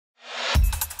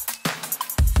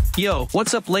Yo,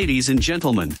 what's up ladies and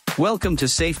gentlemen? Welcome to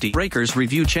Safety Breakers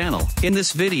Review channel. In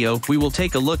this video, we will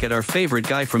take a look at our favorite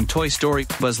guy from Toy Story,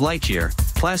 Buzz Lightyear,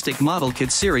 plastic model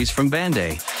kit series from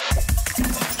Bandai.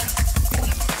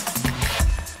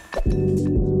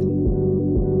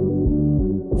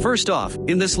 First off,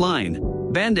 in this line,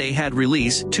 Bandai had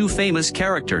released two famous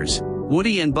characters,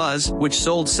 Woody and Buzz, which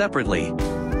sold separately.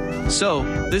 So,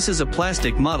 this is a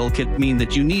plastic model kit, mean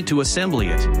that you need to assemble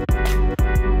it.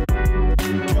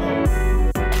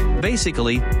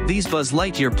 Basically, these Buzz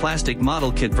Lightyear plastic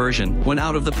model kit version went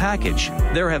out of the package.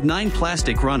 There have 9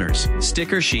 plastic runners,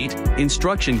 sticker sheet,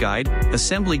 instruction guide,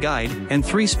 assembly guide, and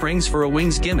 3 springs for a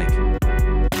wings gimmick.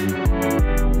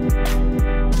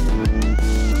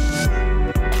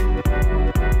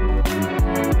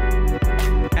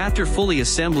 After fully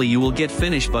assembly you will get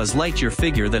finished Buzz Lightyear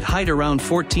figure that height around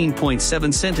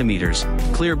 14.7 centimeters,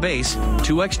 clear base,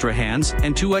 2 extra hands,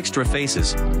 and 2 extra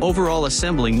faces. Overall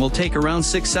assembling will take around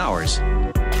 6 hours.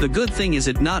 The good thing is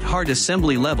it not hard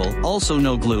assembly level, also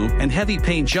no glue and heavy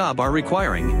paint job are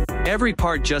requiring. Every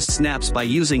part just snaps by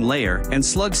using layer and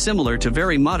slug similar to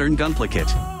very modern gunpla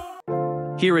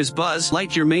kit. Here is Buzz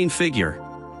Lightyear main figure.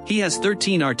 He has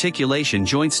 13 articulation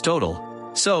joints total.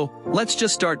 So, let's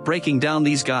just start breaking down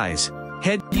these guys.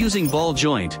 Head, using ball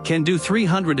joint, can do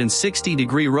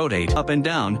 360-degree rotate up and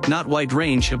down, not wide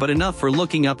range but enough for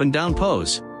looking up and down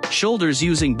pose. Shoulders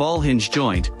using ball hinge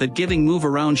joint, that giving move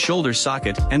around shoulder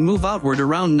socket and move outward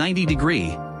around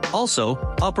 90-degree. Also,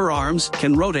 upper arms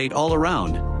can rotate all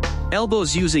around.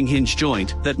 Elbows using hinge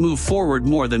joint, that move forward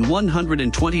more than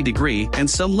 120-degree and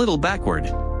some little backward.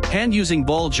 Hand using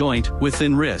ball joint, with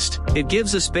thin wrist, it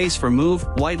gives a space for move,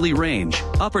 widely range.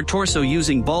 Upper torso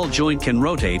using ball joint can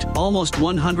rotate, almost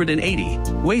 180.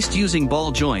 Waist using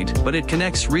ball joint, but it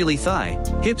connects really thigh.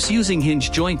 Hips using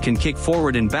hinge joint can kick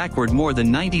forward and backward more than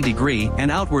 90-degree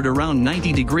and outward around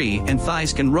 90-degree and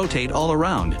thighs can rotate all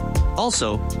around.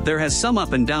 Also, there has some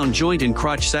up and down joint in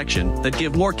crotch section, that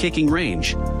give more kicking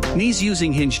range. Knees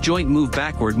using hinge joint move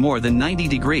backward more than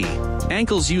 90-degree.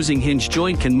 Ankles using hinge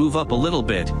joint can move up a little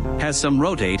bit, has some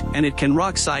rotate, and it can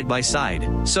rock side by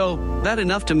side. So, that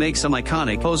enough to make some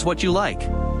iconic pose what you like.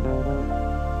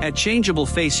 At changeable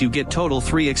face you get total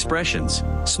 3 expressions: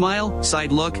 smile,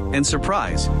 side look, and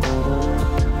surprise.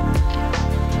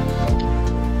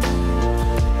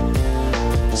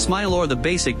 Smile or the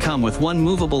basic come with 1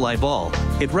 movable eyeball.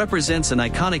 It represents an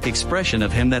iconic expression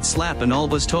of him that slap in all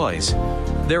Buzz toys.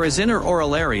 There is inner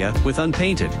oral area, with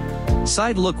unpainted.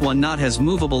 Side look 1 not has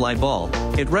movable eyeball,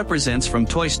 it represents from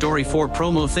Toy Story 4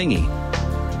 promo thingy.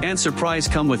 And surprise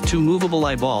come with 2 movable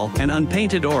eyeball and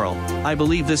unpainted oral. I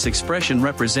believe this expression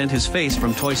represent his face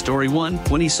from Toy Story 1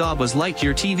 when he saw Buzz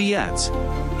Lightyear TV ads.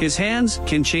 His hands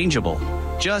can changeable,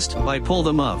 just by pull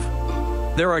them of.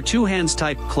 There are 2 hands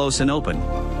type close and open.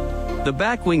 The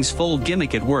back wings fold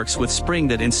gimmick it works with spring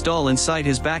that install inside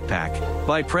his backpack,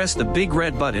 by press the big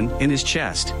red button in his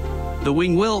chest. The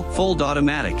wing will fold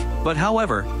automatic, but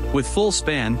however, with full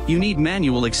span, you need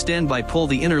manual extend by pull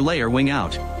the inner layer wing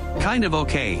out. Kind of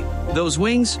okay. Those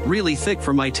wings, really thick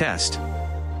for my test.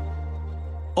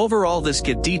 Overall this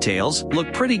kit details,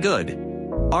 look pretty good.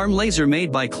 Arm laser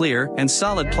made by clear and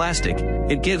solid plastic,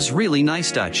 it gives really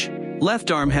nice touch. Left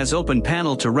arm has open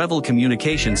panel to Revel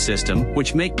communication system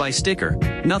which make by sticker,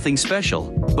 nothing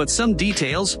special, but some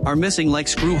details are missing like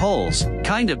screw holes,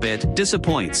 kinda bit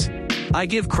disappoints. I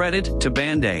give credit to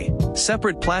Bandai.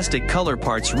 Separate plastic color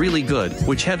parts really good,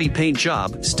 which heavy paint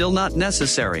job still not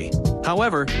necessary.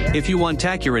 However, if you want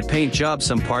accurate paint job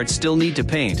some parts still need to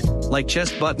paint, like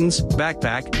chest buttons,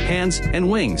 backpack, hands, and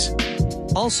wings.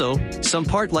 Also, some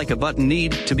part like a button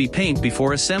need to be paint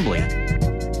before assembly.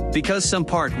 Because some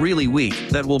part really weak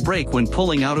that will break when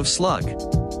pulling out of slug.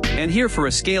 And here for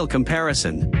a scale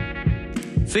comparison.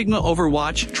 Figma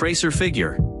Overwatch Tracer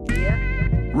figure.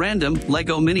 Random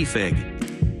Lego minifig.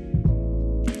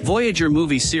 Voyager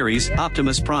movie series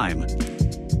Optimus Prime.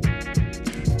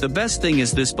 The best thing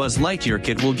is this Buzz Lightyear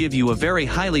kit will give you a very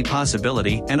highly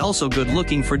possibility and also good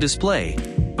looking for display.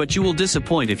 But you will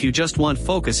disappoint if you just want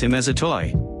focus him as a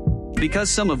toy. Because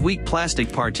some of weak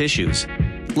plastic part issues.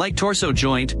 Like torso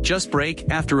joint, just break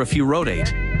after a few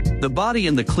rotate. The body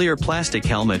and the clear plastic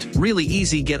helmet, really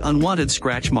easy get unwanted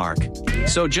scratch mark.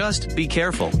 So just, be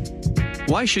careful.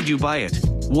 Why should you buy it?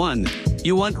 1.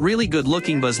 You want really good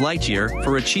looking Buzz Lightyear,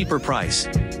 for a cheaper price.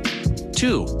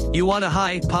 2. You want a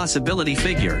high possibility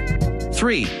figure.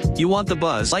 3. You want the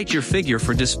Buzz Lightyear figure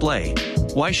for display.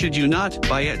 Why should you not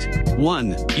buy it?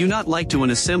 1. You not like to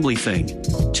an assembly thing.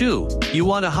 2. You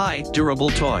want a high, durable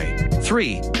toy.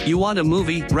 3. You want a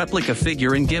movie, replica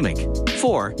figure and gimmick.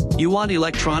 4. You want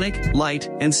electronic, light,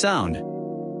 and sound.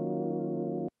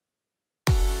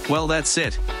 Well, that's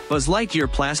it. Buzz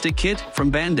Lightyear plastic kit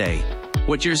from Bandai.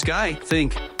 What yours guy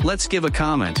think? Let's give a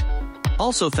comment.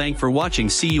 Also thank for watching.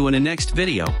 See you in a next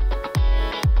video.